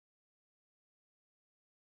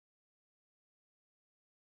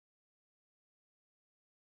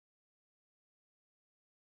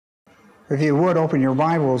If you would, open your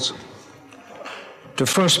Bibles to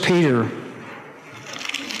 1 Peter.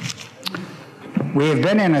 We have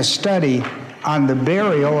been in a study on the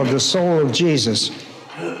burial of the soul of Jesus.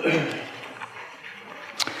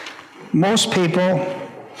 Most people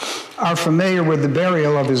are familiar with the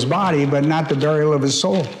burial of his body, but not the burial of his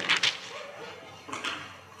soul.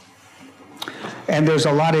 And there's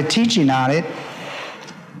a lot of teaching on it,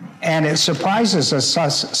 and it surprises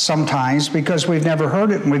us sometimes because we've never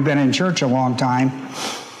heard it and we've been in church a long time.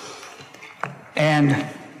 And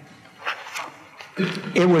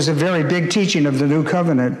it was a very big teaching of the new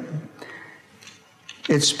covenant.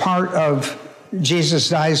 It's part of Jesus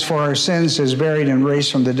dies for our sins, is buried and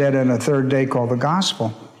raised from the dead on the third day, called the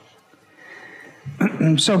gospel.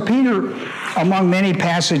 So Peter, among many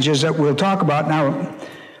passages that we'll talk about now,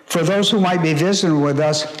 for those who might be visiting with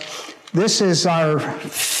us, this is our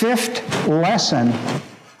 5th lesson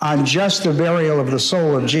on just the burial of the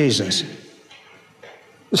soul of Jesus.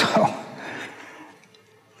 So,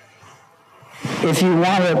 if you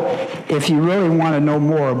really want to know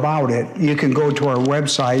more about it, you can go to our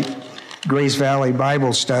website, Grace Valley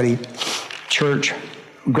Bible Study Church,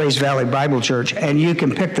 Grace Valley Bible Church, and you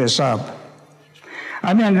can pick this up.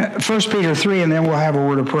 I'm in 1 Peter 3, and then we'll have a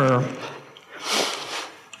word of prayer.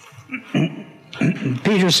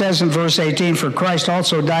 Peter says in verse 18, "For Christ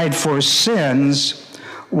also died for sins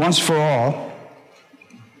once for all."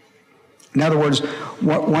 In other words,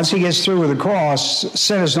 once he gets through with the cross,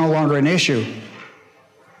 sin is no longer an issue.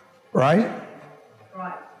 Right?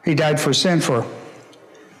 Right. He died for sin for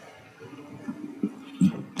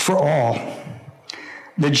all.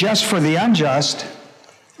 The just for the unjust,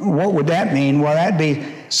 what would that mean? Well, that'd be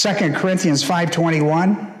 2 Corinthians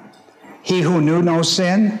 5:21. He who knew no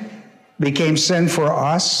sin became sin for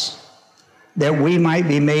us, that we might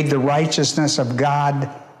be made the righteousness of God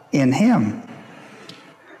in him.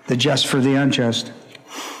 The just for the unjust.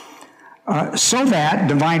 So that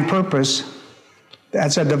divine purpose,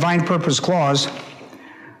 that's a divine purpose clause,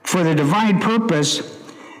 for the divine purpose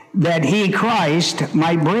that he, Christ,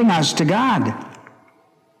 might bring us to God,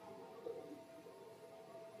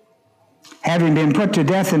 having been put to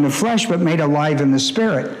death in the flesh, but made alive in the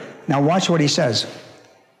spirit. Now watch what he says.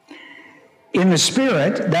 In the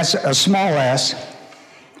spirit, that's a small s,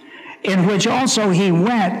 in which also he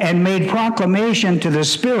went and made proclamation to the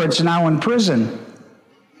spirits now in prison.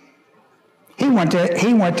 He went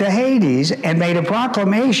to Hades and made a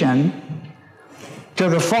proclamation to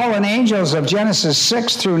the fallen angels of Genesis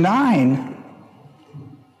 6 through 9,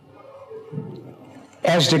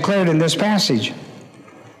 as declared in this passage.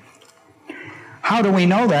 How do we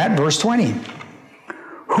know that? Verse 20.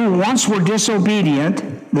 Who once were disobedient,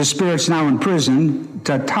 the spirits now in prison,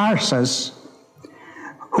 to Tarsus,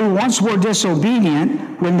 who once were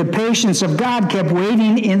disobedient when the patience of God kept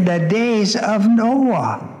waiting in the days of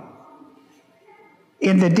Noah.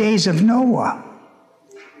 In the days of Noah.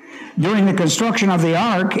 During the construction of the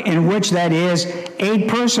ark, in which, that is, 8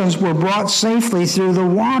 persons were brought safely through the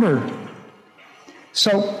water.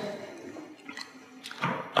 So,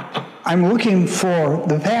 I'm looking for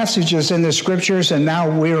the passages in the scriptures, and now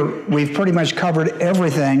we've pretty much covered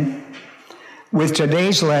everything with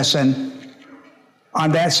today's lesson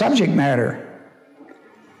on that subject matter.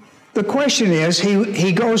 The question is,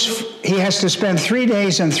 he has to spend 3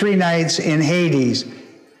 days and 3 nights in Hades.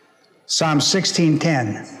 Psalm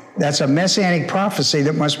 16:10. That's a messianic prophecy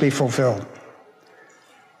that must be fulfilled.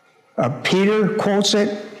 Peter quotes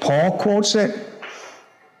it. Paul quotes it.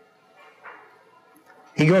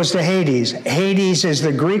 He goes to Hades. Hades is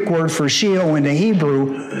the Greek word for Sheol in the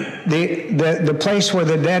Hebrew, the place where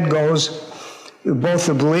the dead goes. Both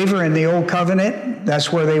the believer in the Old Covenant,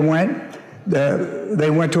 that's where they went. They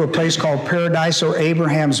went to a place called Paradise, or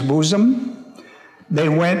Abraham's bosom.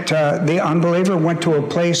 The unbeliever went to a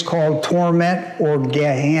place called torment, or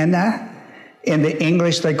Gehenna. In the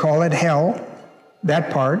English, they call it hell,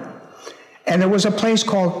 that part. And there was a place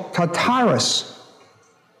called Tartarus,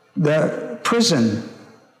 the prison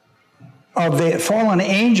of the fallen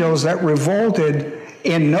angels that revolted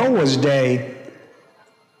in Noah's day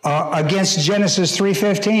against Genesis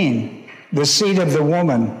 3:15, the seed of the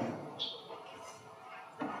woman.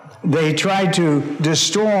 They tried to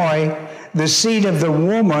destroy the seed of the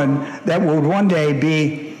woman that would one day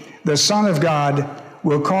be the Son of God,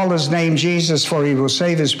 will call his name Jesus, for he will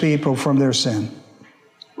save his people from their sin.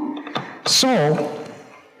 So,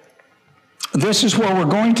 this is where we're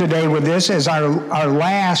going today with this as our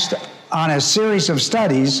last on a series of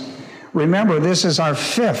studies. Remember, this is our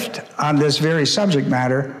 5th on this very subject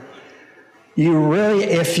matter. You really,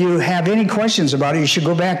 if you have any questions about it, you should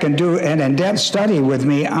go back and do an in-depth study with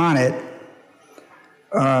me on it.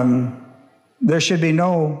 There should be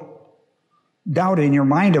no doubt in your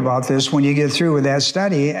mind about this when you get through with that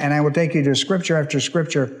study, and I will take you to scripture after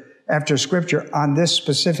scripture after scripture on this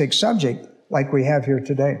specific subject like we have here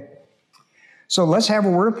today. So let's have a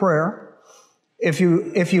word of prayer. If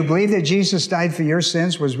you believe that Jesus died for your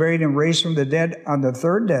sins, was buried and raised from the dead on the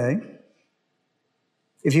third day,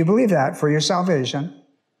 if you believe that for your salvation,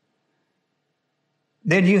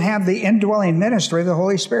 then you have the indwelling ministry of the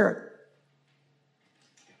Holy Spirit.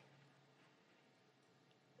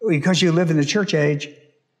 Because you live in the church age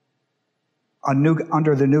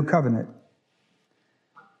under the new covenant.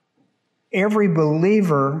 Every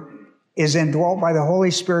believer is indwelt by the Holy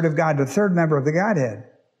Spirit of God, the third member of the Godhead.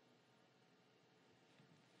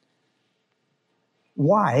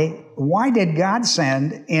 Why? Why did God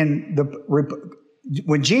send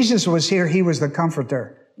when Jesus was here, he was the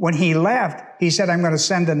comforter. When he left, he said, I'm going to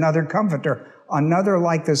send another comforter, another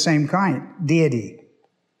like the same kind, deity.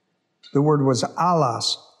 The word was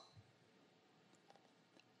allos.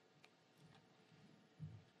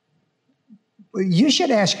 You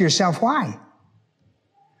should ask yourself why.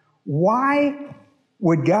 Why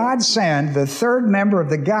would God send the third member of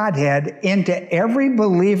the Godhead into every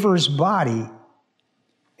believer's body?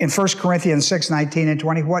 In 1 Corinthians 6:19 and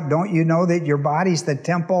 20, what, don't you know that your body's the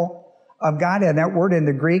temple of God? And that word in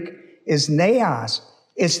the Greek is naos.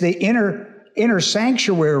 It's the inner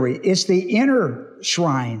sanctuary. It's the inner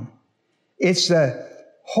shrine. It's the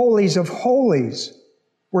holies of holies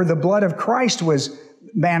where the blood of Christ was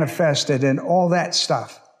manifested and all that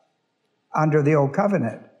stuff under the old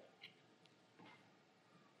covenant.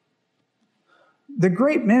 The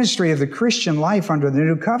great ministry of the Christian life under the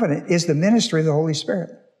new covenant is the ministry of the Holy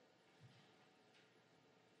Spirit.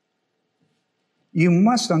 You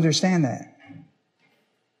must understand that.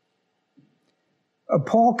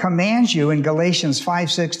 Paul commands you in Galatians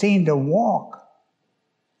 5:16 to walk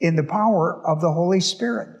in the power of the Holy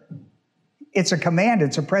Spirit. It's a command.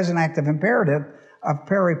 It's a present active imperative of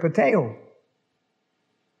peripateo.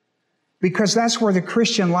 Because that's where the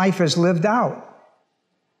Christian life is lived out.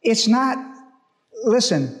 It's not,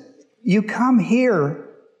 listen, you come here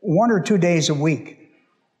 1 or 2 days a week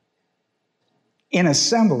in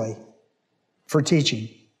assembly for teaching.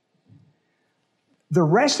 The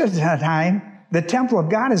rest of the time, the temple of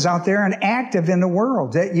God is out there and active in the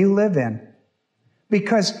world that you live in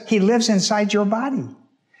because he lives inside your body.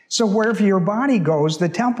 So wherever your body goes, the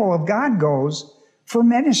temple of God goes for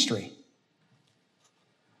ministry.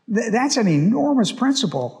 That's an enormous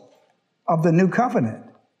principle of the new covenant.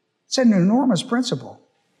 It's an enormous principle.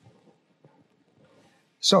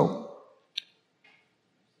 So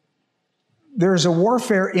there's a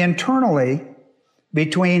warfare internally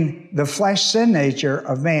between the flesh sin nature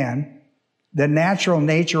of man, the natural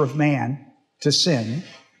nature of man to sin,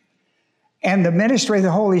 and the ministry of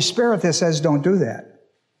the Holy Spirit that says don't do that.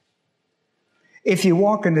 If you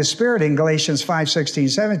walk in the Spirit in Galatians 5:16,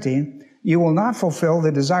 17, you will not fulfill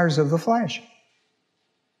the desires of the flesh.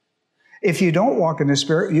 If you don't walk in the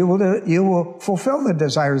Spirit, you will fulfill the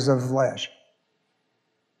desires of the flesh.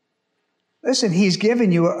 Listen, he's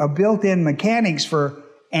given you a built-in mechanics for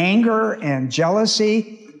anger and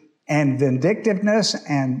jealousy and vindictiveness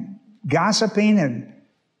and gossiping and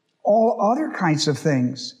all other kinds of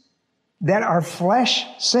things that are flesh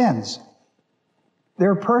sins.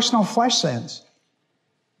 They're personal flesh sins.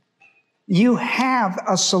 You have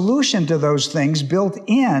a solution to those things built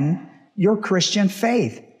in your Christian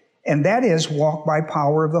faith, and that is walk by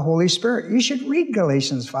power of the Holy Spirit. You should read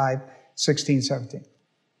Galatians 5:16, 17.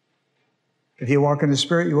 If you walk in the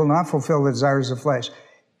Spirit, you will not fulfill the desires of the flesh.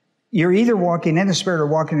 You're either walking in the Spirit or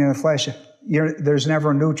walking in the flesh. There's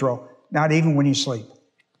never a neutral, not even when you sleep.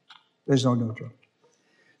 There's no neutral.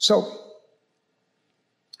 So,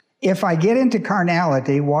 if I get into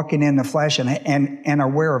carnality, walking in the flesh and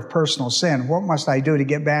aware of personal sin, what must I do to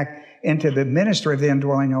get back into the ministry of the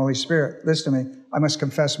indwelling Holy Spirit? Listen to me. I must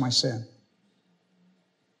confess my sin.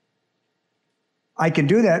 I can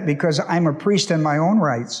do that because I'm a priest in my own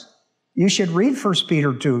rights. You should read 1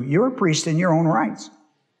 Peter 2. You're a priest in your own rights.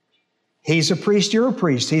 He's a priest, you're a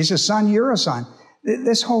priest. He's a son, you're a son.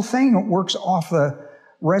 This whole thing works off the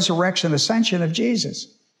resurrection, ascension of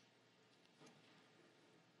Jesus.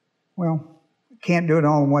 Well, can't do it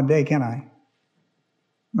all in one day, can I? I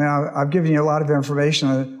mean, I've given you a lot of information.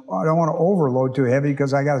 I don't want to overload too heavy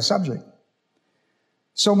because I got a subject.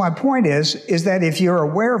 So my point is that if you're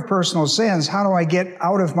aware of personal sins, how do I get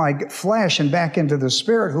out of my flesh and back into the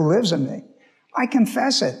Spirit who lives in me? I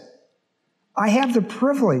confess it. I have the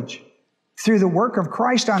privilege through the work of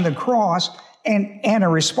Christ on the cross and a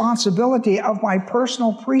responsibility of my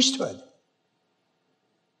personal priesthood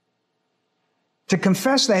to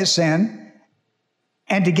confess that sin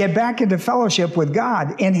and to get back into fellowship with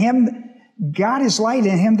God. In him, God is light.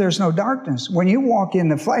 In him, there's no darkness. When you walk in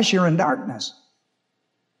the flesh, you're in darkness.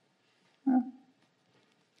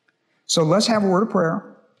 So let's have a word of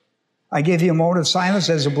prayer. I give you a moment of silence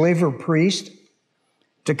as a believer priest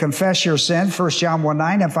to confess your sin. 1 John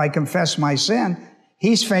 1:9, if I confess my sin,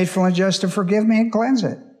 he's faithful and just to forgive me and cleanse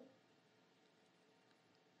it.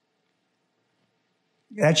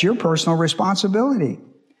 That's your personal responsibility.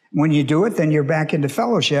 When you do it, then you're back into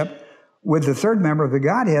fellowship with the third member of the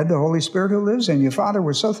Godhead, the Holy Spirit who lives in you. Father,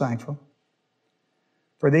 we're so thankful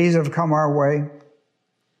for these that have come our way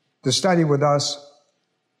to study with us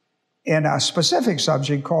in a specific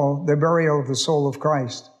subject called the burial of the soul of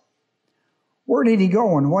Christ. Where did he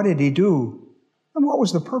go and what did he do? And what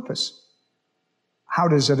was the purpose? How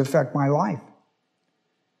does it affect my life?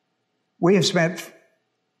 We have spent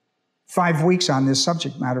 5 weeks on this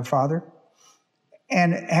subject matter, Father,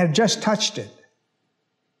 and have just touched it.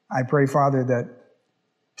 I pray, Father, that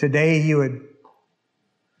today you would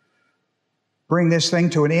bring this thing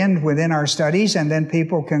to an end within our studies, and then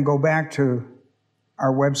people can go back to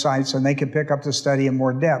our websites and they can pick up the study in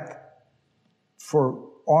more depth. For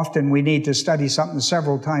often we need to study something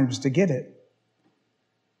several times to get it.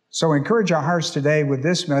 So encourage our hearts today with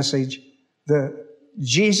this message.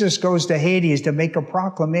 Jesus goes to Hades to make a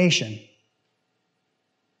proclamation.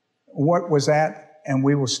 What was that? And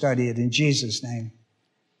we will study it in Jesus' name.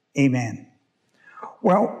 Amen.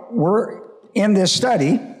 Well, we're in this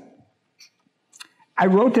study. I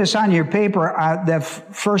wrote this on your paper, the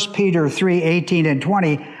 1 Peter 3:18 and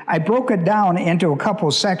 20. I broke it down into a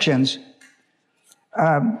couple sections.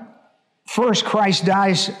 First, Christ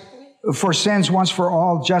dies for sins once for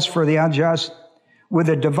all, just for the unjust, with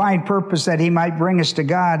a divine purpose that he might bring us to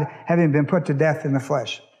God, having been put to death in the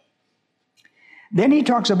flesh. Then he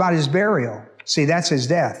talks about his burial. See, that's his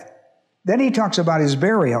death. Then he talks about his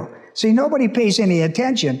burial. See, nobody pays any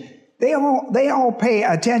attention. They all pay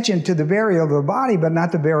attention to the burial of the body, but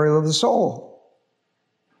not the burial of the soul.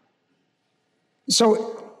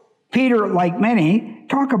 So Peter, like many,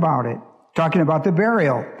 talk about it, talking about the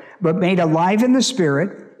burial, but made alive in the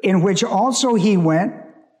Spirit, in which also he went,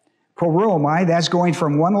 poromai, that's going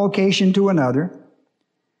from one location to another,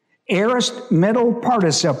 aorist, middle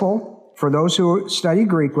participle, for those who study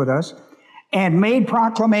Greek with us, and made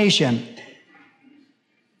proclamation.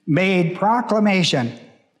 Made proclamation.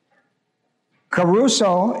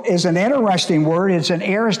 Caruso is an interesting word. It's an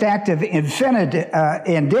aorist active indicative,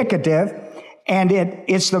 and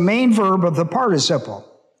it's the main verb of the participle.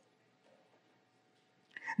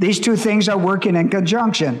 These two things are working in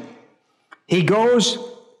conjunction. He goes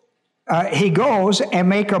and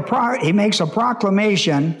he makes a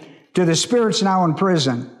proclamation to the spirits now in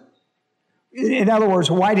prison. In other words,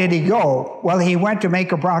 why did he go? Well, he went to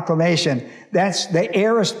make a proclamation. That's the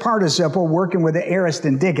aorist participle working with the aorist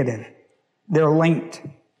indicative. They're linked.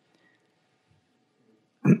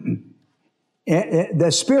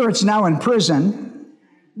 The spirit's now in prison.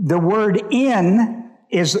 The word in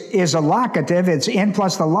is a locative. It's in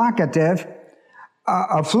plus the locative,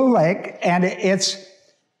 a flulaic, and it's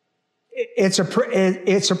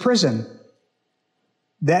a prison.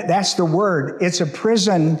 That's the word. It's a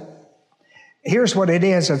prison. Here's what it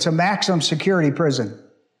is. It's a maximum security prison.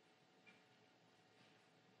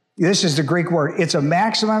 This is the Greek word. It's a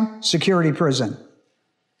maximum security prison.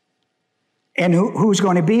 And who's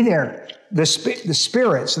going to be there? The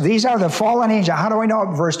spirits. These are the fallen angels. How do I know?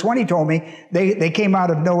 Verse 20 told me they came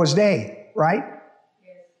out of Noah's day, right?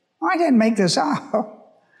 Yes. I didn't make this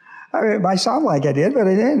up. It might sound like I did, but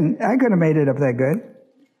I didn't. I couldn't have made it up that good.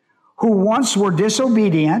 Who once were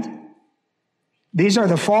disobedient. These are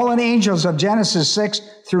the fallen angels of Genesis 6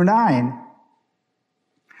 through 9.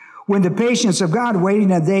 When the patience of God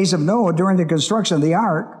waiting in the days of Noah during the construction of the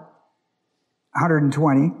ark,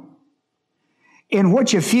 120, in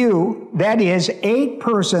which a few, that is, 8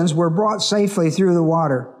 persons, were brought safely through the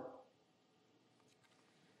water.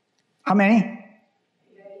 How many?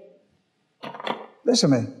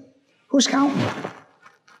 Listen to me. Who's counting?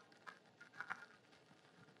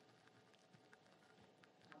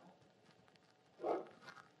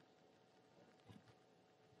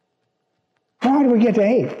 How do we get to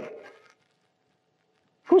 8?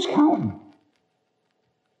 Who's counting?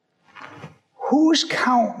 Who's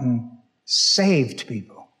counting saved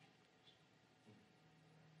people?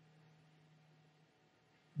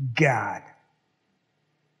 God.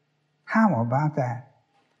 How about that?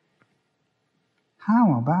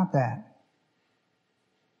 How about that?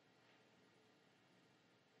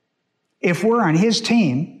 If we're on his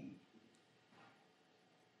team,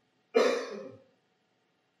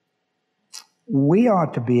 we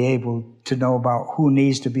ought to be able to know about who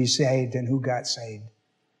needs to be saved and who got saved.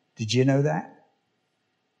 Did you know that?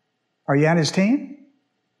 Are you on his team?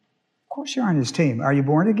 Of course you're on his team. Are you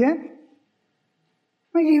born again?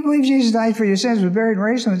 I mean, do you believe Jesus died for your sins, was buried and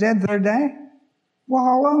raised from the dead the third day? We're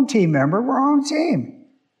all on team, member. We're all on team.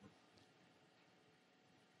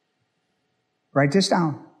 Write this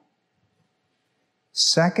down.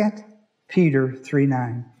 2 Peter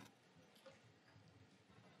 3:9.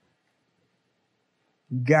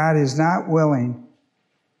 God is not willing.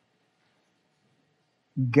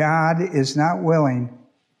 God is not willing.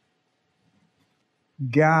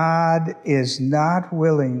 God is not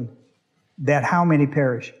willing that how many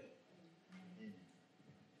perish?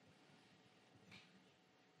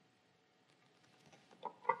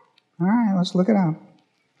 All right, let's look it up.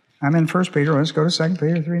 I'm in 1 Peter. Let's go to 2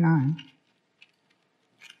 Peter 3:9.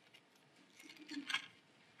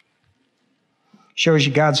 Shows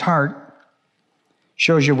you God's heart.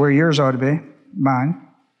 Shows you where yours ought to be, mine.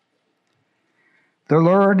 The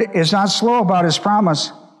Lord is not slow about his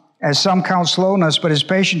promise, as some count slowness, but is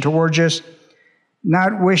patient towards us,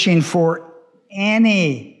 not wishing for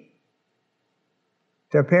any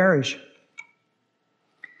to perish,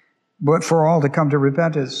 but for all to come to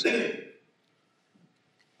repentance.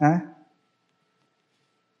 Huh?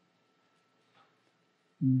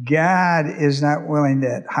 God is not willing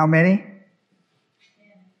that. How many?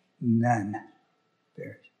 None.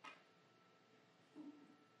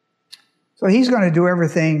 So he's going to do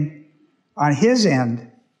everything on his end.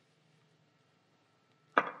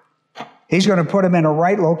 He's going to put them in a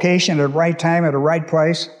right location at the right time at the right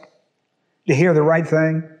place to hear the right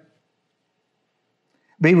thing.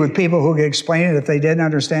 Be with people who can explain it if they didn't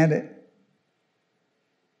understand it.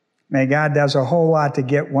 Man, God does a whole lot to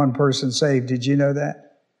get one person saved. Did you know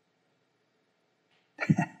that?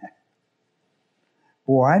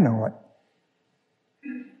 Boy, I know it.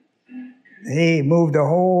 He moved a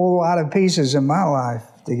whole lot of pieces in my life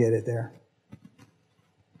to get it there.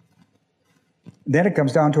 Then it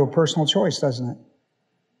comes down to a personal choice, doesn't it?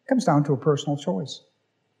 It comes down to a personal choice.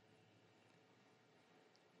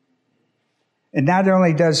 And not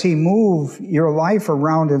only does he move your life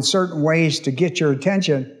around in certain ways to get your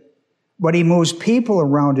attention, but he moves people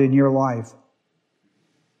around in your life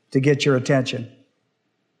to get your attention.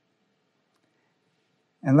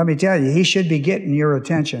 And let me tell you, he should be getting your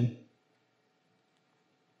attention.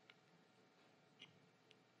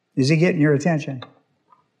 Is he getting your attention?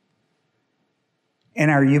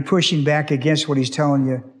 And are you pushing back against what he's telling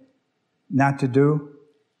you not to do?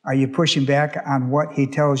 Are you pushing back on what he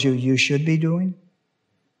tells you you should be doing?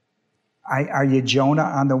 Are you Jonah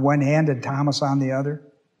on the one hand and Thomas on the other?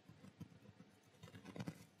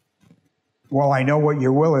 Well, I know what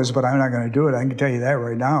your will is, but I'm not going to do it. I can tell you that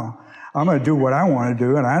right now. I'm going to do what I want to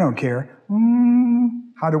do, and I don't care.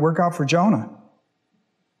 How'd it work out for Jonah?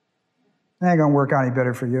 It ain't going to work out any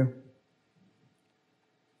better for you.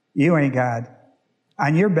 You ain't God.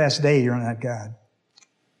 On your best day, you're not God.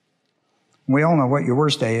 We all know what your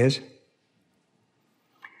worst day is.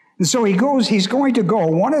 And so he's going to go.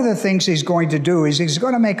 One of the things he's going to do is he's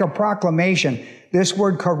going to make a proclamation. This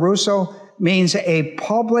word caruso means a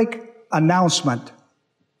public announcement.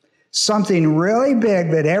 Something really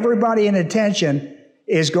big that everybody in attention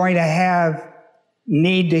is going to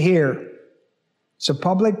need to hear. It's a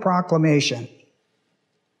public proclamation.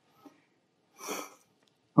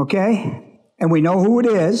 Okay? And we know who it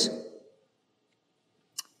is.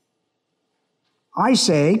 I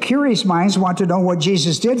say, curious minds want to know what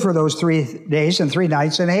Jesus did for those 3 days and 3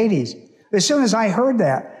 nights in Hades. As soon as I heard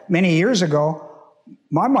that many years ago,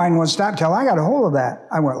 my mind wouldn't stop till I got a hold of that.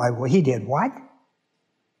 I went like, well, he did what?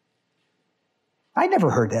 I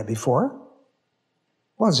never heard that before.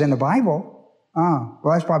 Well, it's in the Bible. Oh,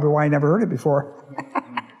 well, that's probably why I never heard it before.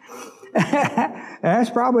 That's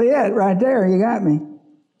probably it right there. You got me.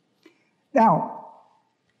 Now,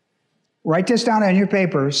 write this down on your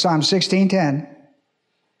paper, Psalm 16:10.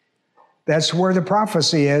 That's where the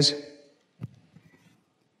prophecy is.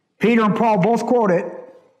 Peter and Paul both quote it.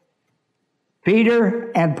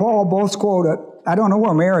 Peter and Paul both quote it. I don't know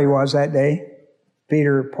where Mary was that day.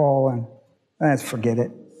 Peter, Paul, and let's forget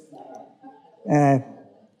it.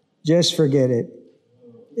 Just forget it.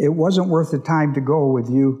 It wasn't worth the time to go with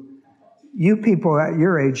you. You people at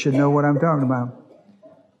your age should know what I'm talking about.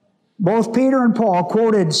 Both Peter and Paul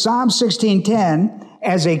quoted Psalm 16:10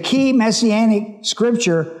 as a key messianic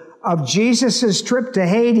scripture of Jesus' trip to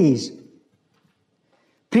Hades.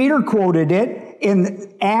 Peter quoted it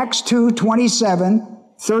in Acts 2:27,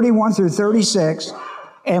 31 through 36,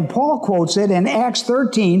 and Paul quotes it in Acts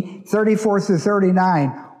 13, 34 through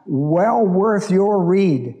 39. Well worth your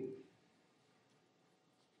read.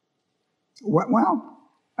 Well,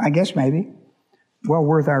 I guess maybe. Well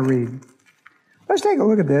worth our read. Let's take a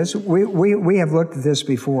look at this. We have looked at this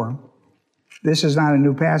before. This is not a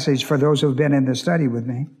new passage for those who have been in the study with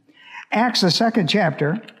me. Acts, the 2nd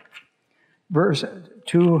chapter, verse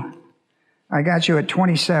 2, I got you at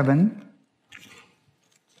 27.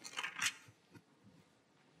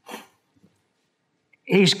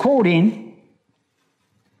 He's quoting,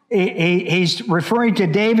 he's referring to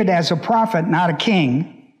David as a prophet, not a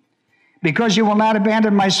king. Because you will not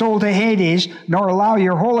abandon my soul to Hades, nor allow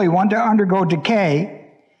your Holy One to undergo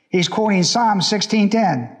decay. He's quoting Psalm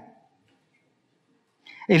 16:10.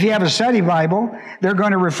 If you have a study Bible, they're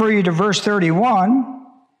going to refer you to verse 31.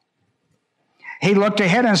 He looked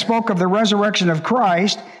ahead and spoke of the resurrection of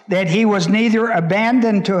Christ, that he was neither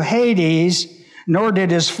abandoned to Hades, nor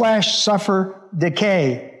did his flesh suffer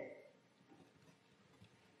decay.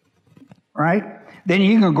 Right? Then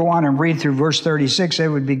you can go on and read through verse 36. It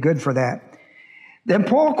would be good for that. Then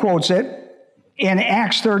Paul quotes it in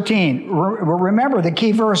Acts 13. Remember, the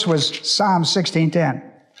key verse was Psalm 16:10.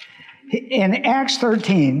 In Acts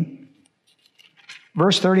 13,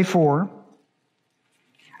 verse 34,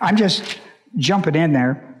 I'm just jumping in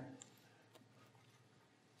there.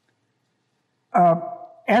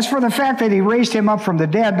 As for the fact that he raised him up from the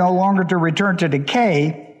dead, no longer to return to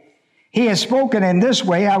decay, he has spoken in this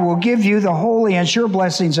way, I will give you the holy and sure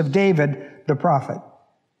blessings of David, the prophet.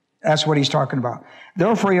 That's what he's talking about.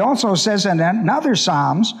 Therefore, he also says in another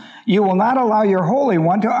Psalms, you will not allow your Holy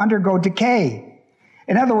One to undergo decay.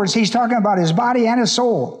 In other words, he's talking about his body and his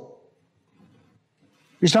soul.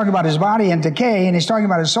 He's talking about his body in decay, and he's talking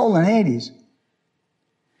about his soul in Hades.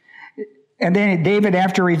 And then David,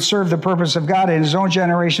 after he'd served the purpose of God in his own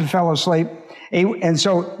generation, fell asleep. And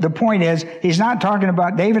so the point is, David is not talking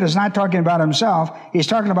about himself. He's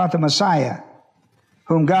talking about the Messiah,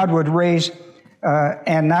 whom God would raise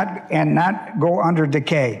and not go under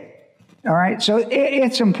decay. All right? So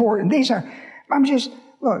it's important.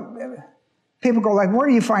 Look, people go like, where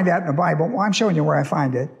do you find that in the Bible? Well, I'm showing you where I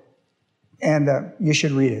find it. And you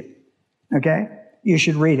should read it. Okay? You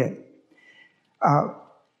should read it.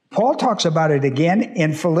 Paul talks about it again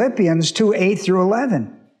in Philippians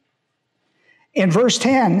 2:8-11. In verse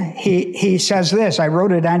 10, he says this. I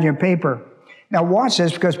wrote it on your paper. Now watch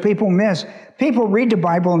this, because people read the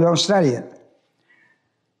Bible and don't study it.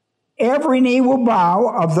 Every knee will bow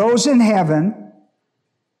of those in heaven,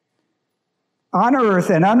 on earth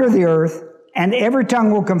and under the earth, and every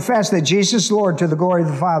tongue will confess that Jesus is Lord, to the glory of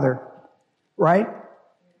the Father. Right?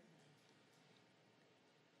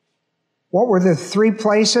 What were the 3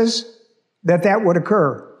 places that would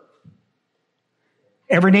occur?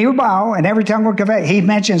 Every knee will bow and every tongue will confess. He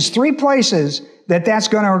mentions 3 places that's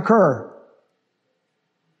going to occur.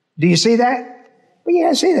 Do you see that? Well, yeah,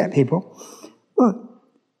 I see that, people. Look.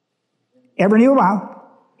 Every knee will bow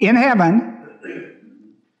in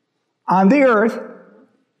heaven, on the earth,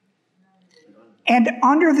 and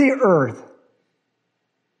under the earth.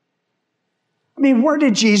 I mean, where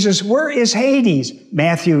is Hades?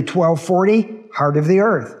 Matthew 12:40, heart of the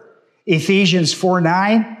earth. Ephesians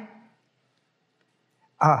 4:9,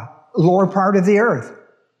 lower part of the earth.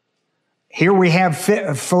 Here we have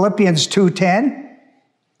Philippians 2:10,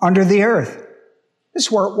 under the earth. This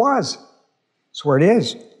is where it was. It's where it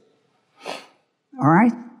is. All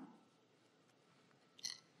right?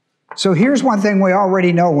 So here's one thing we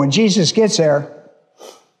already know. When Jesus gets there,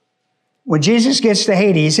 when Jesus gets to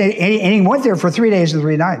Hades, and he went there for 3 days and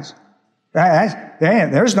 3 nights.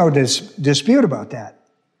 There's no dispute about that.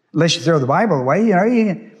 Unless you throw the Bible away. You know,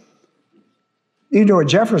 you can do what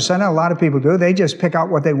Jefferson and a lot of people do. They just pick out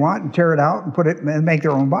what they want and tear it out and put it and make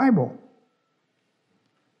their own Bible.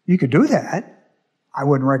 You could do that. I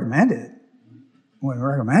wouldn't recommend it.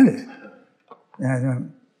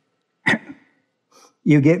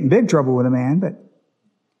 You get in big trouble with a man, but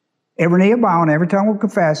every knee will bow and every tongue will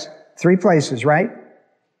confess. 3 places, right?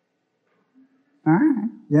 All right.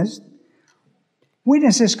 Yes. When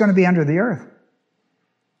is this going to be under the earth?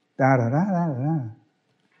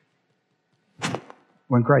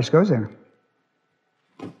 When Christ goes there.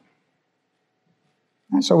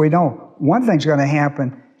 And so we know one thing's going to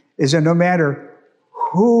happen is that no matter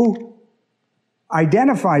who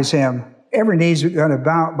identifies him, every knee's going to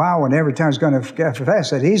bow and every tongue's going to confess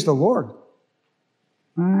that he's the Lord.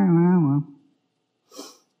 Well.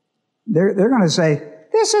 They're going to say,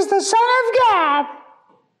 this is the Son of God.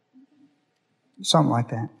 Something like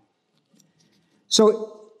that.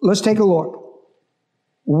 So let's take a look.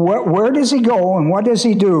 Where does he go and what does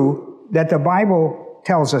he do that the Bible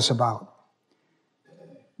tells us about?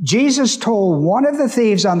 Jesus told one of the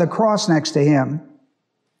thieves on the cross next to him,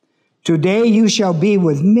 today you shall be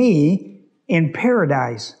with me in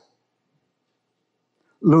paradise.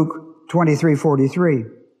 Luke 23:43.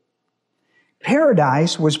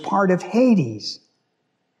 Paradise was part of Hades.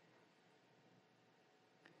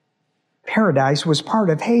 Paradise was part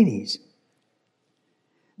of Hades.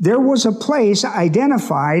 There was a place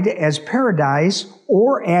identified as paradise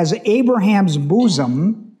or as Abraham's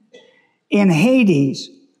bosom in Hades.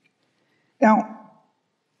 Now,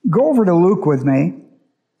 go over to Luke with me.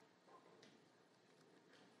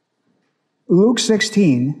 Luke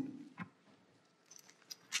 16.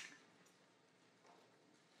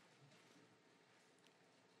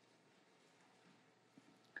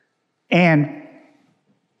 And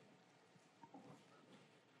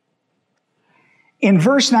in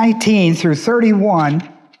verse 19 through 31,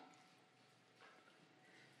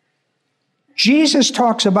 Jesus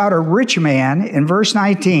talks about a rich man in verse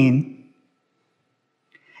 19.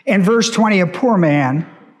 In verse 20, a poor man,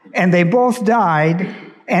 and they both died,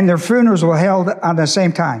 and their funerals were held on the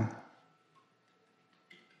same time.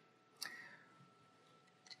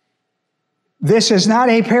 This is not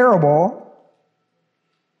a parable,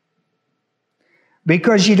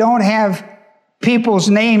 because you don't have people's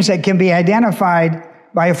names that can be identified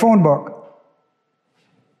by a phone book.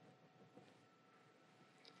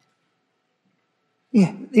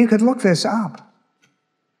 Yeah, you could look this up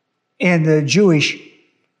in the Jewish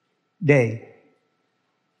day.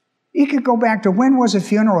 You could go back to when was a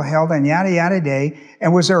funeral held on yada yada day,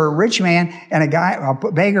 and was there a rich man and a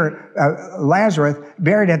beggar, Lazarus,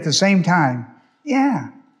 buried at the same time? Yeah.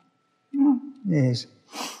 Yes.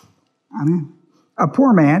 I mean, a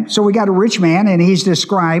poor man. So we got a rich man, and he's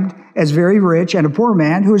described as very rich, and a poor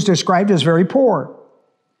man who is described as very poor.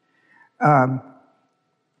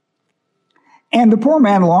 And the poor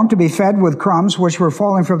man longed to be fed with crumbs which were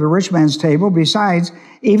falling from the rich man's table. Besides,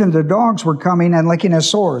 even the dogs were coming and licking his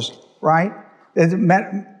sores, right?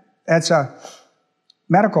 That's a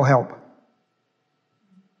medical help.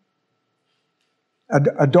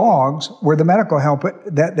 Dogs were the medical help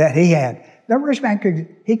that he had. The rich man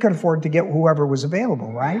could afford to get whoever was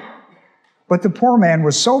available, right? But the poor man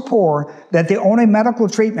was so poor that the only medical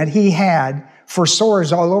treatment he had for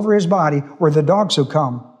sores all over his body were the dogs who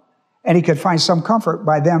come. And he could find some comfort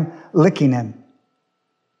by them licking him.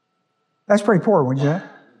 That's pretty poor, wouldn't you?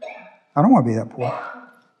 I don't want to be that poor.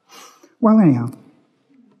 Well, anyhow,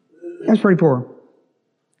 that's pretty poor.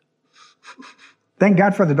 Thank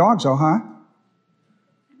God for the dogs, though, huh?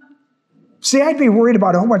 See, I'd be worried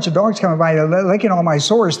about a whole bunch of dogs coming by licking all my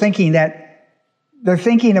sores, thinking that they're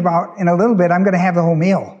thinking about, in a little bit, I'm going to have the whole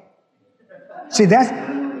meal. See, that's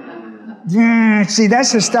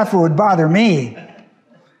the stuff that would bother me.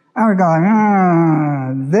 I would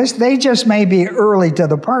go, they just may be early to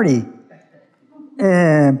the party.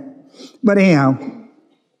 But anyhow,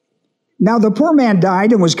 now the poor man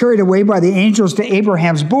died and was carried away by the angels to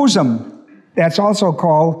Abraham's bosom. That's also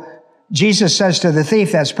called, Jesus says to the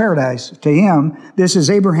thief, that's paradise. To him, this is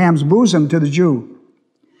Abraham's bosom to the Jew.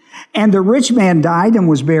 And the rich man died and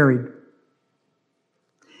was buried.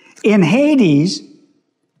 In Hades,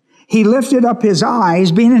 he lifted up his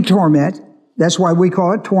eyes, being in torment. That's why we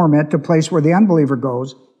call it torment, the place where the unbeliever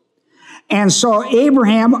goes. And saw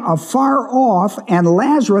Abraham afar off and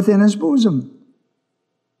Lazarus in his bosom.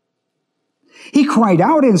 He cried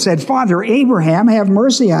out and said, Father Abraham, have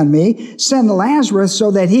mercy on me. Send Lazarus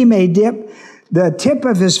so that he may dip the tip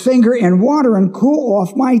of his finger in water and cool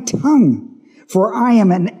off my tongue, for I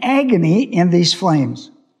am in agony in these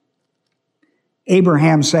flames.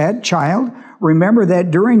 Abraham said, Child, remember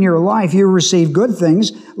that during your life you received good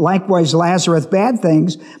things, likewise Lazarus bad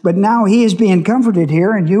things, but now he is being comforted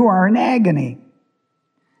here and you are in agony,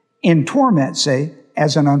 in torment, say,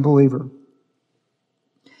 as an unbeliever.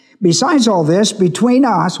 Besides all this, between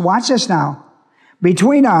us, watch this now,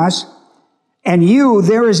 between us and you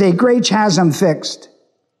there is a great chasm fixed,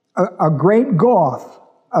 a great gulf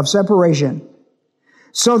of separation,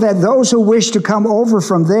 so that those who wish to come over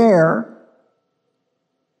from there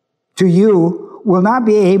to you will not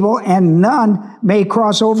be able, and none may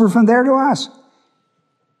cross over from there to us.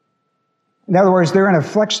 In other words, they're in a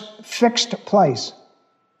fixed place.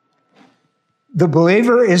 The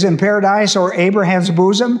believer is in paradise or Abraham's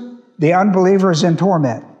bosom. The unbeliever is in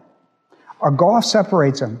torment. A gulf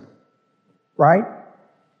separates them, right?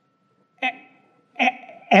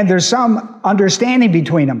 And there's some understanding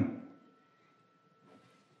between them.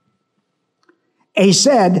 He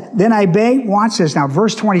said, then I beg, watch this now,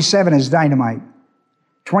 verse 27 is dynamite.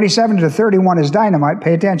 27 to 31 is dynamite,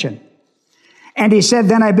 pay attention. And he said,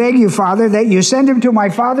 then I beg you, Father, that you send him to my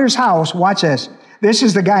father's house. Watch this. This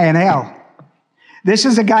is the guy in hell. This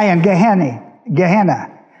is the guy in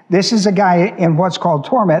Gehenna. This is the guy in what's called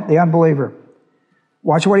torment, the unbeliever.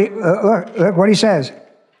 Watch what look what he says.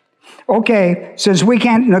 Okay, since we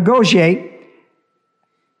can't negotiate,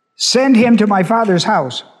 send him to my father's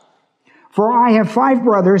house. For I have 5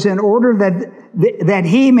 brothers, in order that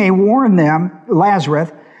he may warn them, Lazarus,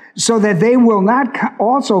 so that they will not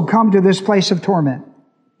also come to this place of torment.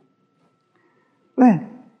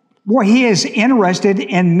 Boy, he is interested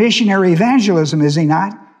in missionary evangelism, is he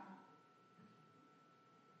not?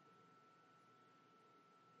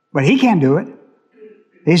 But he can't do it.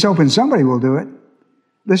 He's hoping somebody will do it.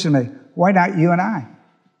 Listen to me. Why not you and I?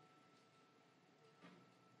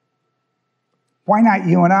 Why not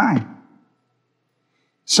you and I?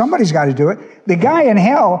 Somebody's got to do it. The guy in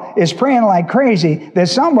hell is praying like crazy that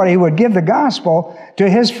somebody would give the gospel to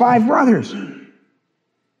his 5 brothers.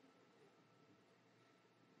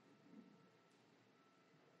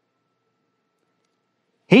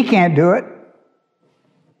 He can't do it.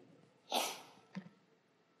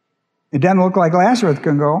 It doesn't look like Lazarus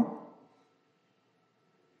can go.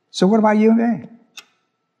 So what about you and me?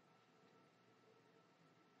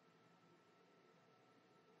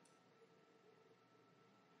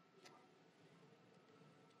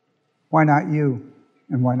 Why not you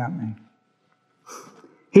and why not me?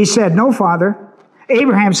 He said, no, Father.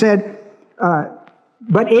 Abraham said,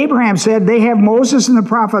 but Abraham said, they have Moses and the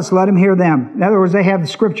prophets, let him hear them. In other words, they have the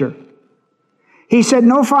scripture. He said,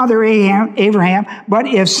 no, Father Abraham, but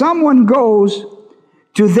if someone goes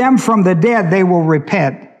to them from the dead, they will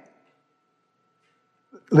repent.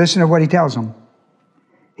 Listen to what he tells them.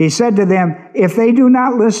 He said to them, if they do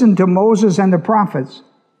not listen to Moses and the prophets,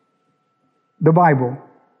 the Bible,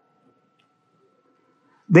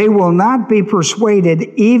 they will not be persuaded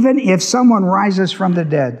even if someone rises from the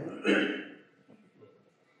dead.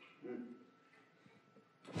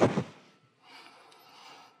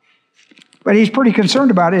 But he's pretty concerned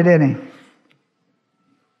about it, isn't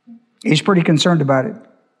he? He's pretty concerned about it.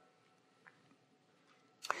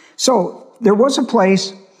 So there was a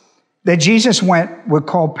place that Jesus went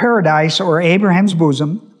called Paradise, or Abraham's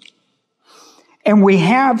bosom. And we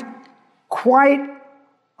have quite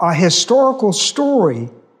a historical story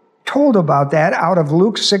told about that out of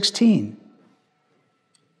Luke 16.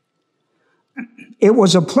 It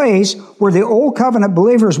was a place where the old covenant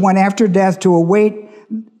believers went after death to await,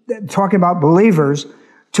 talking about believers,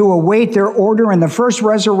 to await their order in the first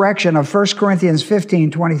resurrection of 1 Corinthians 15,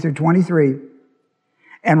 20 through 23,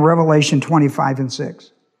 and Revelation 25 and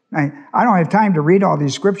 6. Now, I don't have time to read all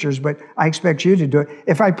these scriptures, but I expect you to do it.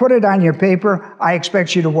 If I put it on your paper, I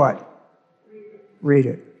expect you to what? Read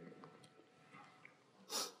it.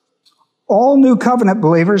 All new covenant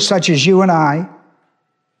believers, such as you and I,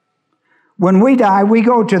 when we die, we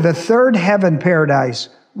go to the third heaven, paradise.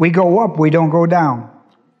 We go up, we don't go down.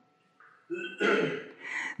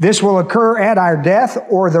 This will occur at our death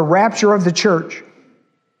or the rapture of the church.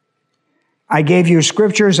 I gave you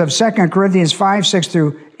scriptures of 2 Corinthians 5, 6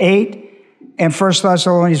 through 8, and 1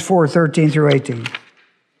 Thessalonians 4, 13 through 18.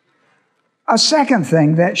 A second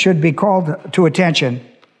thing that should be called to attention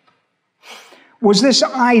was this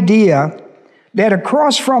idea that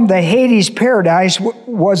across from the Hades paradise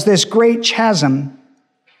was this great chasm,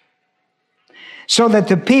 so that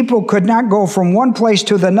the people could not go from one place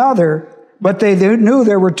to another, but they knew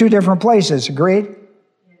there were 2 different places. Agreed?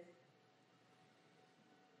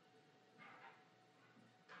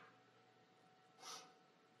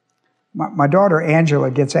 My daughter Angela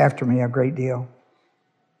gets after me a great deal.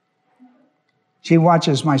 She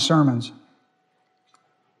watches my sermons.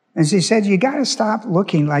 And she said, you got to stop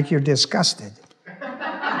looking like you're disgusted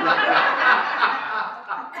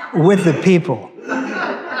with the people.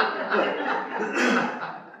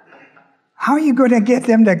 How are you going to get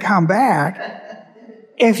them to come back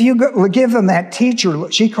if you give them that teacher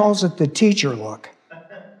look? She calls it the teacher look.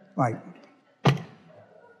 Like,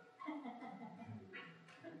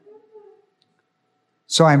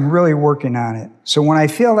 so I'm really working on it. So when I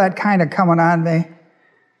feel that kind of coming on me,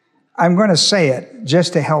 I'm going to say it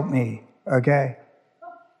just to help me, okay?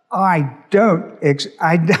 I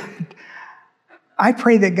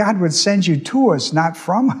pray that God would send you to us, not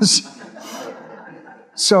from us.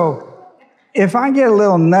 So if I get a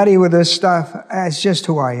little nutty with this stuff, it's just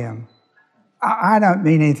who I am. I don't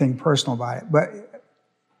mean anything personal about it, but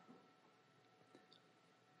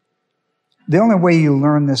the only way you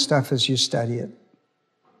learn this stuff is you study it.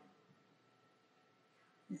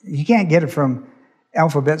 You can't get it from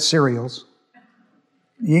alphabet cereals.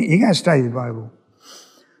 You got to study the Bible.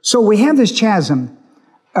 So we have this chasm,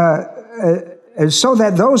 so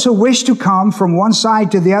that those who wish to come from one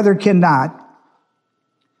side to the other cannot.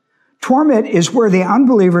 Torment is where the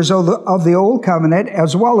unbelievers of the old covenant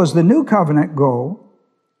as well as the new covenant go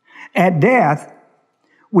at death,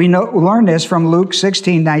 We learn this from Luke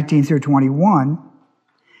 16, 19 through 21.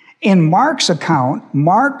 In Mark's account,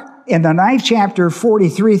 Mark, in the 9th chapter,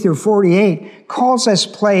 43 through 48, calls this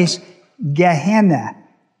place Gehenna.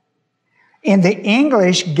 In the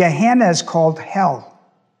English, Gehenna is called hell.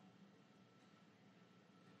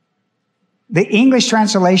 The English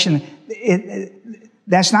translation,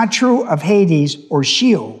 that's not true of Hades or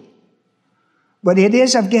Sheol, but it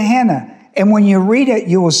is of Gehenna. And when you read it,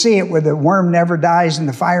 you will see it where the worm never dies and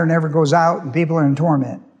the fire never goes out and people are in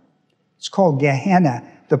torment. It's called Gehenna,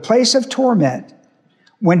 the place of torment.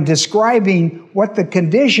 When describing what the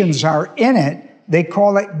conditions are in it, they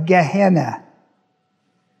call it Gehenna.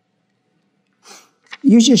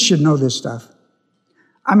 You just should know this stuff.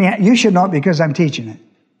 I mean, you should know it because I'm teaching it.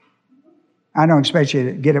 I don't expect you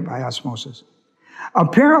to get it by osmosis.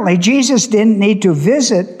 Apparently, Jesus didn't need to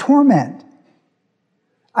visit torment.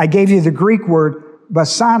 I gave you the Greek word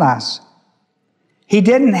basanas. He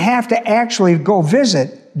didn't have to actually go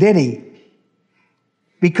visit, did he?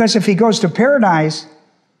 Because if he goes to paradise,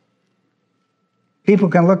 people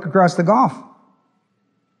can look across the gulf.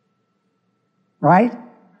 Right?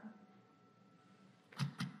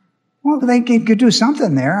 Well, they could do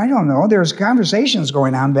something there. I don't know. There's conversations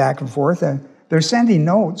going on back and forth. They're sending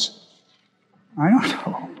notes. I don't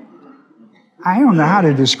know. I don't know how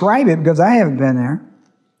to describe it because I haven't been there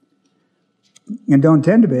and don't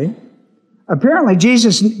tend to be. Apparently,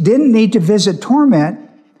 Jesus didn't need to visit torment,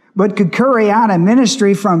 but could carry on a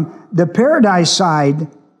ministry from the paradise side,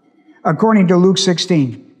 according to Luke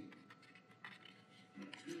 16.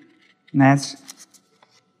 And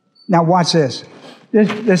now watch this.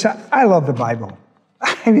 This, I love the Bible.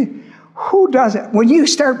 I mean, who doesn't? When you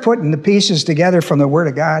start putting the pieces together from the Word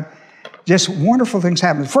of God, just wonderful things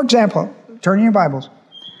happen. For example, turn in your Bibles.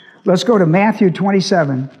 Let's go to Matthew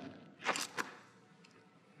 27.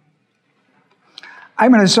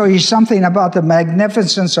 I'm going to show you something about the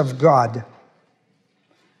magnificence of God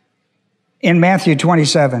in Matthew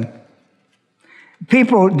 27.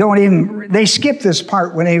 People they skip this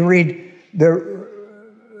part when they read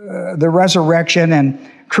the resurrection and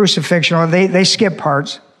crucifixion. They skip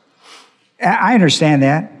parts. I understand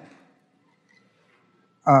that.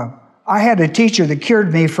 I had a teacher that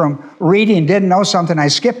cured me from reading, didn't know something, I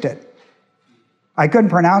skipped it. I couldn't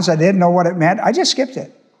pronounce it, I didn't know what it meant, I just skipped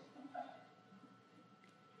it.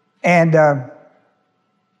 And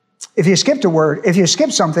if you skipped a word, if you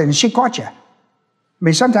skipped something, she caught you. I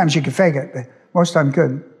mean, sometimes you could fake it, but most of the time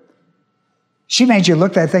couldn't. She made you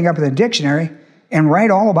look that thing up in the dictionary and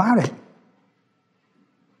write all about it.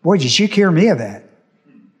 Boy, did she cure me of that.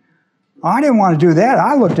 I didn't want to do that.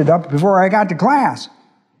 I looked it up before I got to class.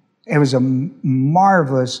 It was a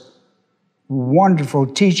marvelous, wonderful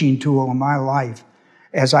teaching tool in my life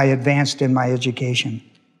as I advanced in my education.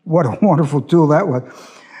 What a wonderful tool that was.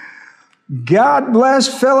 God bless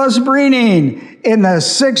Phyllis Breening in the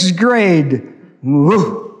 6th grade.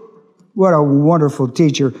 Woo. What a wonderful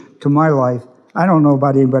teacher to my life. I don't know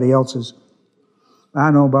about anybody else's.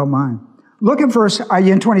 I know about mine. Look at verse, are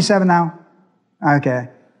you in 27 now? Okay.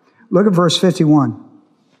 Look at verse 51.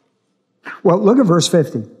 Well, look at verse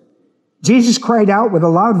 50. Jesus cried out with a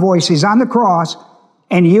loud voice. He's on the cross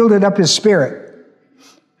and yielded up his spirit.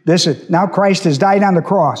 Now Christ has died on the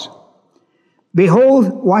cross. Behold,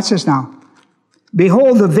 watch this now.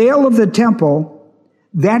 Behold, the veil of the temple,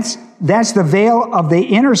 that's the veil of the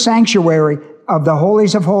inner sanctuary of the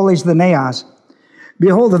holies of holies, the naos.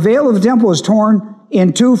 Behold, the veil of the temple is torn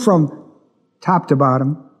in two from top to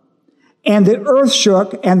bottom, and the earth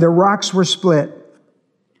shook, and the rocks were split.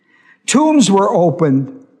 Tombs were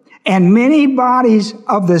opened, and many bodies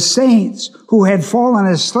of the saints who had fallen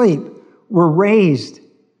asleep were raised.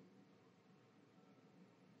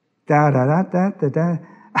 Da-da-da-da-da-da.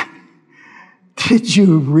 Did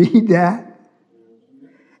you read that?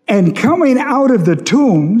 And coming out of the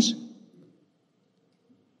tombs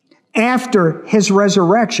after his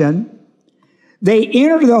resurrection, they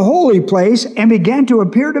entered the holy place and began to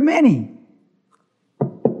appear to many.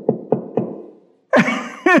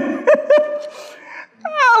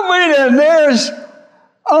 Oh, wait a minute, there's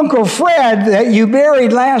Uncle Fred that you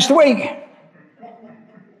buried last week.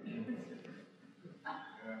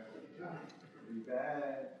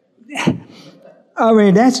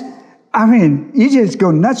 You just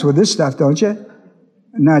go nuts with this stuff, don't you?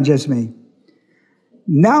 Not just me.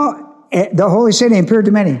 Now, the holy city appeared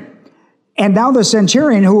to many. And now the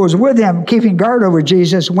centurion who was with him, keeping guard over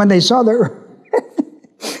Jesus, when they saw the...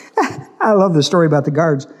 I love the story about the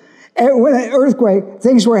guards. And when an earthquake,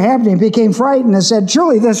 things were happening, became frightened and said,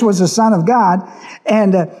 surely this was the Son of God.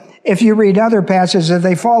 And if you read other passages,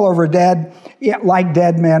 they fall over dead, like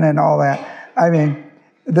dead men and all that. I mean,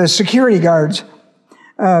 the security guards,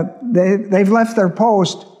 they've left their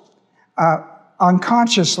post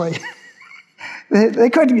unconsciously. They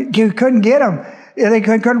couldn't get them. They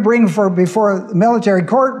couldn't bring them before the military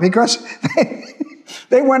court because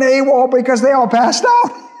they went AWOL because they all passed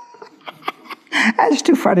out. That's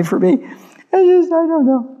too funny for me. I don't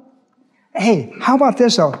know. Hey, how about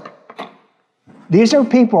this though? These are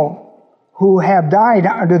people who have died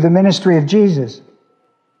under the ministry of Jesus.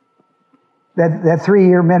 That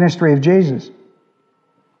 3-year ministry of Jesus.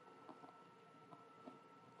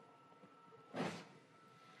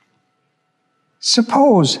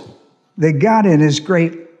 Suppose that God in His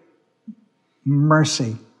great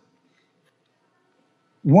mercy,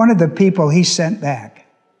 one of the people He sent back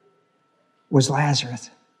was Lazarus.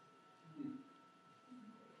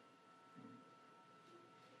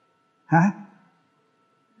 Huh?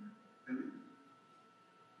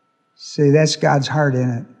 See, that's God's heart in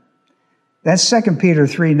it. That's 2 Peter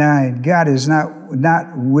 3:9. God is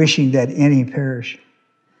not wishing that any perish.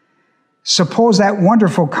 Suppose that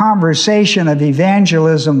wonderful conversation of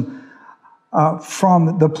evangelism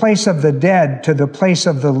from the place of the dead to the place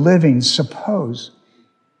of the living. Suppose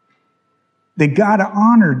that God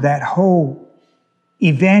honored that whole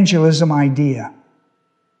evangelism idea.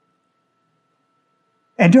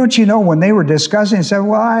 And don't you know, when they were discussing and said,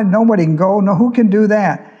 well, nobody can go. No, who can do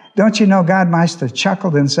that? Don't you know, God must have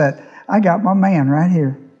chuckled and said, I got my man right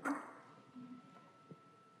here.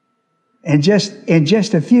 And in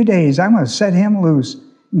just a few days, I'm going to set him loose.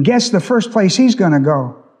 And guess the first place he's going to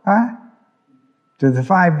go? Huh? To the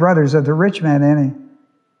 5 brothers of the rich man, ain't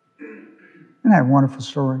he? Isn't that a wonderful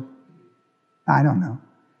story? I don't know.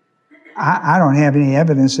 I don't have any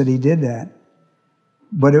evidence that he did that.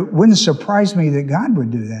 But it wouldn't surprise me that God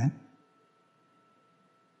would do that.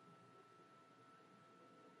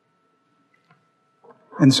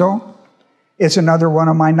 And so, it's another one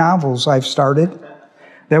of my novels I've started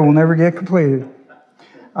that will never get completed.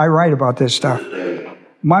 I write about this stuff.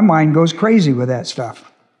 My mind goes crazy with that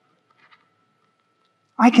stuff.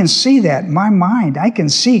 I can see that in my mind. I can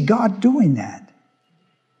see God doing that.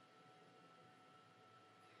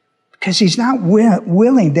 Because He's not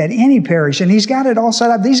willing that any perish. And He's got it all set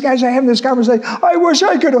up. These guys are having this conversation. I wish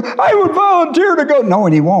I could. I would volunteer to go. No,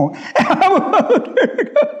 and He won't.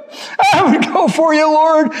 I would go for you,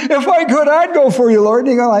 Lord. If I could, I'd go for you, Lord.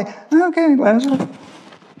 And you go like, okay, Lazarus.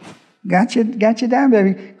 Got you down,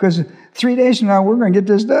 baby. Because 3 days from now, we're going to get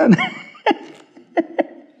this done.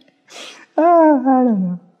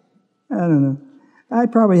 Oh, I don't know. I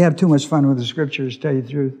probably have too much fun with the Scriptures, to tell you the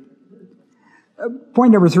truth.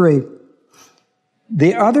 Point number 3.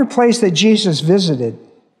 The other place that Jesus visited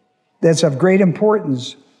that's of great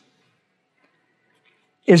importance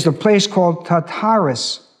is the place called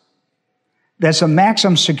Tartarus. That's a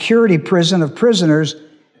maximum security prison of prisoners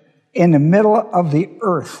in the middle of the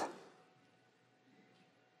earth.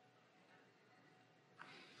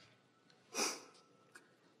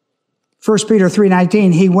 First Peter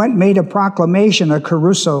 3:19, He went and made a proclamation, a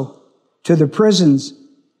caruso, to the prisons,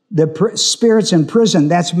 the spirits in prison.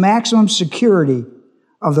 That's maximum security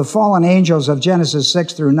of the fallen angels of Genesis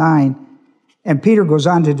 6-9. And Peter goes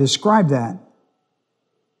on to describe that.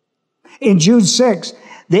 In Jude 6,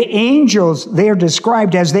 the angels, they are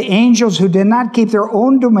described as the angels who did not keep their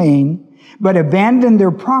own domain, but abandoned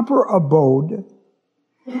their proper abode.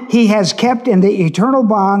 He has kept in the eternal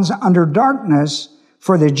bonds under darkness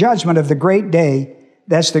for the judgment of the great day.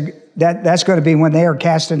 That's going to be when they are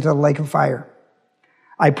cast into the lake of fire.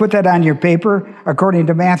 I put that on your paper according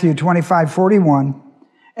to Matthew 25:41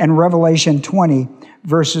 and Revelation 20,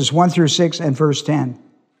 verses 1-6 and verse 10.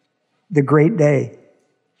 The great day.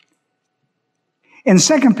 In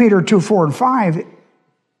 2 Peter 2:4 and 5,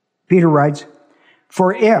 Peter writes,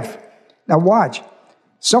 for if, now watch,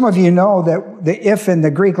 some of you know that the if in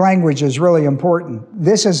the Greek language is really important.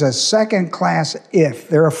 This is a second-class if.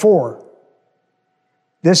 There are 4.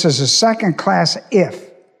 This is a second-class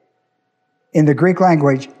if in the Greek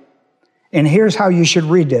language. And here's how you should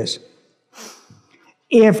read this.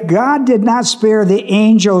 If God did not spare the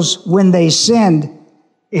angels when they sinned,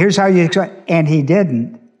 here's how you explain, and He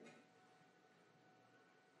didn't.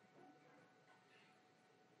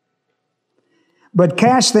 But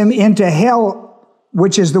cast them into hell,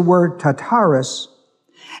 which is the word Tartarus,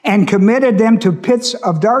 and committed them to pits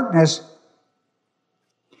of darkness,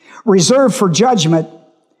 reserved for judgment,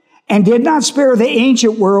 and did not spare the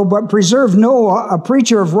ancient world, but preserved Noah, a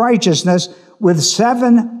preacher of righteousness, with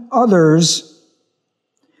 7 others,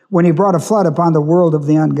 when He brought a flood upon the world of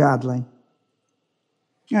the ungodly.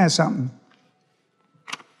 Yeah, something.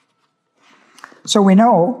 So we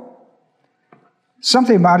know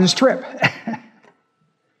something about his trip.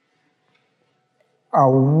 a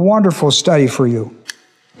wonderful study for you.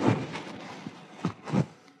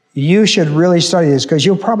 You should really study this because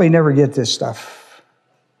you'll probably never get this stuff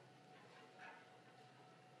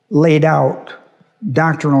laid out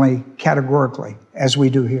doctrinally, categorically, as we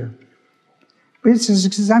do here. But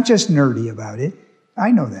I'm just nerdy about it.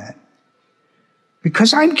 I know that.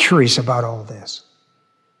 Because I'm curious about all this.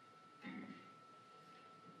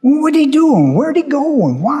 What did he do? And where did he go?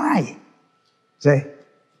 And why? See?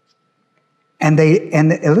 And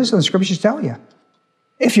listen, the scriptures tell you.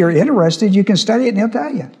 If you're interested, you can study it and he'll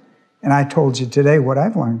tell you. And I told you today what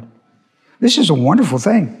I've learned. This is a wonderful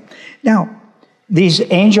thing. Now, these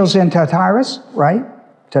angels in Tyrus, right?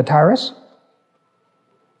 Tyrus.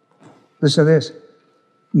 Listen to this.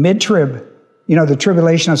 Mid-trib. You know, the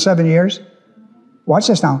tribulation of 7 years? Watch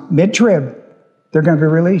this now. Mid-trib. They're going to be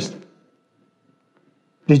released.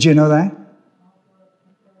 Did you know that?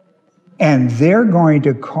 And they're going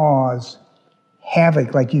to cause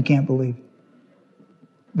havoc like you can't believe.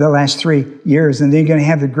 The last 3 years. And they're going to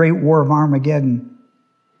have the great war of Armageddon.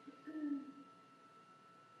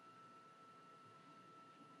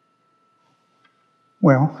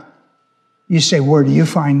 Well, you say, where do you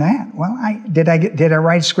find that? Well, did I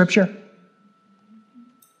write scripture?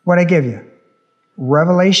 What'd I give you?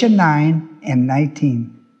 Revelation 9 and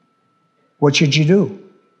 19. What should you do?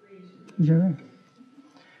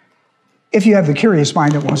 If you have the curious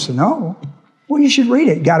mind that wants to know, well, you should read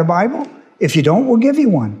it. Got a Bible? If you don't, we'll give you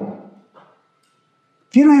one.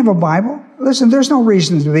 If you don't have a Bible, listen, there's no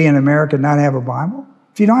reason to be in America and not have a Bible.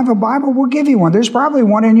 If you don't have a Bible, we'll give you one. There's probably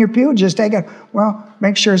one in your pew. Just take it. Well,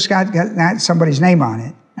 make sure it's got not somebody's name on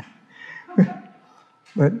it.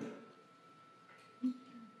 But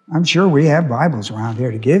I'm sure we have Bibles around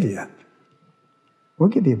here to give you. We'll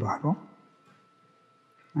give you a Bible.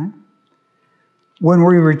 Right? When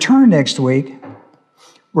we return next week,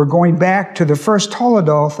 we're going back to the first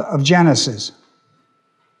Toledoth of Genesis.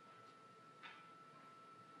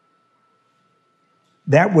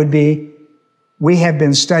 That would be, we have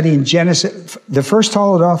been studying Genesis. The first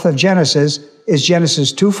Toledoth of Genesis is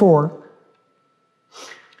Genesis 2:4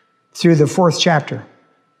 through the 4th chapter.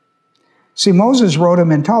 See, Moses wrote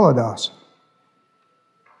them in Toledoths.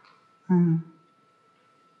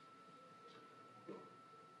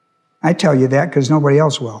 I tell you that because nobody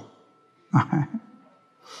else will.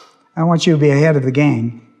 I want you to be ahead of the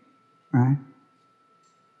game, right?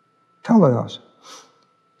 Toledoths.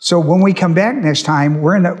 So when we come back next time,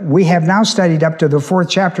 we have now studied up to the 4th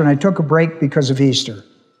chapter, and I took a break because of Easter.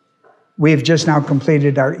 We have just now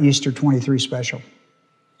completed our Easter 23 special.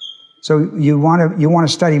 So you want to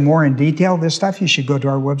study more in detail this stuff, you should go to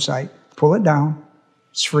our website. Pull it down.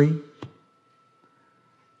 It's free.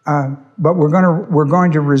 But we're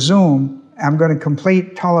going to resume. I'm going to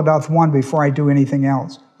complete Toledoth 1 before I do anything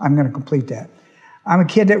else. I'm going to complete that. I'm a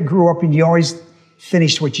kid that grew up and you always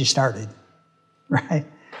finished what you started, right?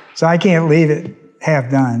 So I can't leave it half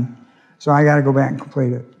done. So I got to go back and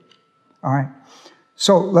complete it. All right.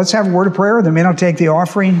 So let's have a word of prayer. The men will take the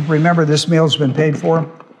offering. Remember, this meal's been paid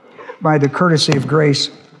for by the courtesy of grace.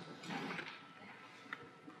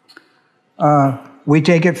 We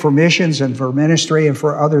take it for missions and for ministry and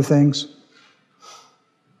for other things.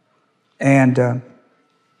 And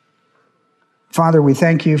Father, we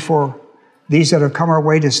thank you for these that have come our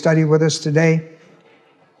way to study with us today.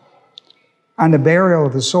 On the burial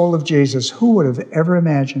of the soul of Jesus, who would have ever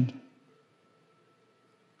imagined?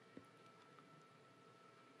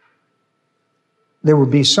 There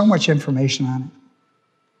would be so much information on it.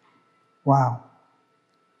 Wow.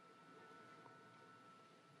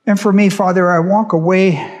 And for me, Father, I walk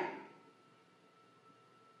away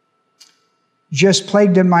just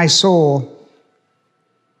plagued in my soul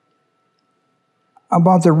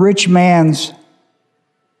about the rich man's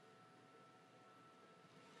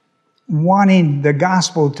wanting the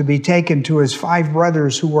gospel to be taken to his 5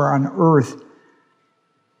 brothers who were on earth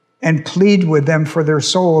and plead with them for their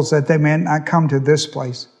souls that they may not come to this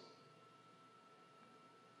place.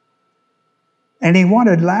 And he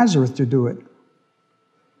wanted Lazarus to do it.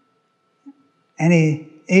 And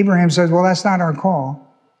Abraham says, well, that's not our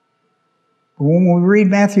call. But when we read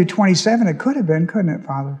Matthew 27, it could have been, couldn't it,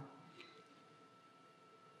 Father?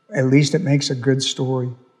 At least it makes a good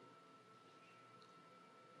story.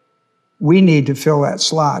 We need to fill that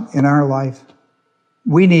slot in our life.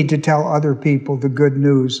 We need to tell other people the good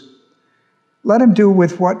news. Let them do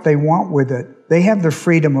with what they want with it. They have the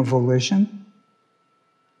freedom of volition.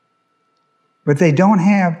 But they've got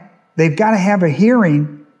to have a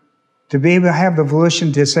hearing to be able to have the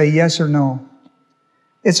volition to say yes or no.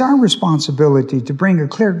 It's our responsibility to bring a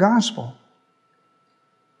clear gospel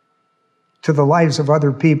to the lives of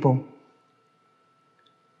other people.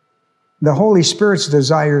 The Holy Spirit's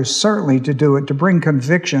desire is certainly to do it, to bring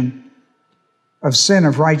conviction of sin,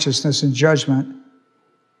 of righteousness, and judgment,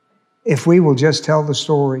 if we will just tell the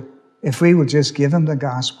story, if we will just give them the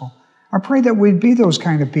gospel. I pray that we'd be those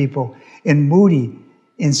kind of people in Moody,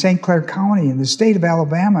 in St. Clair County, in the state of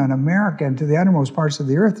Alabama, in America, and to the uttermost parts of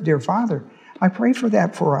the earth, dear Father. I pray for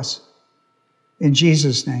that for us. In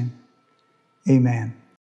Jesus' name, amen.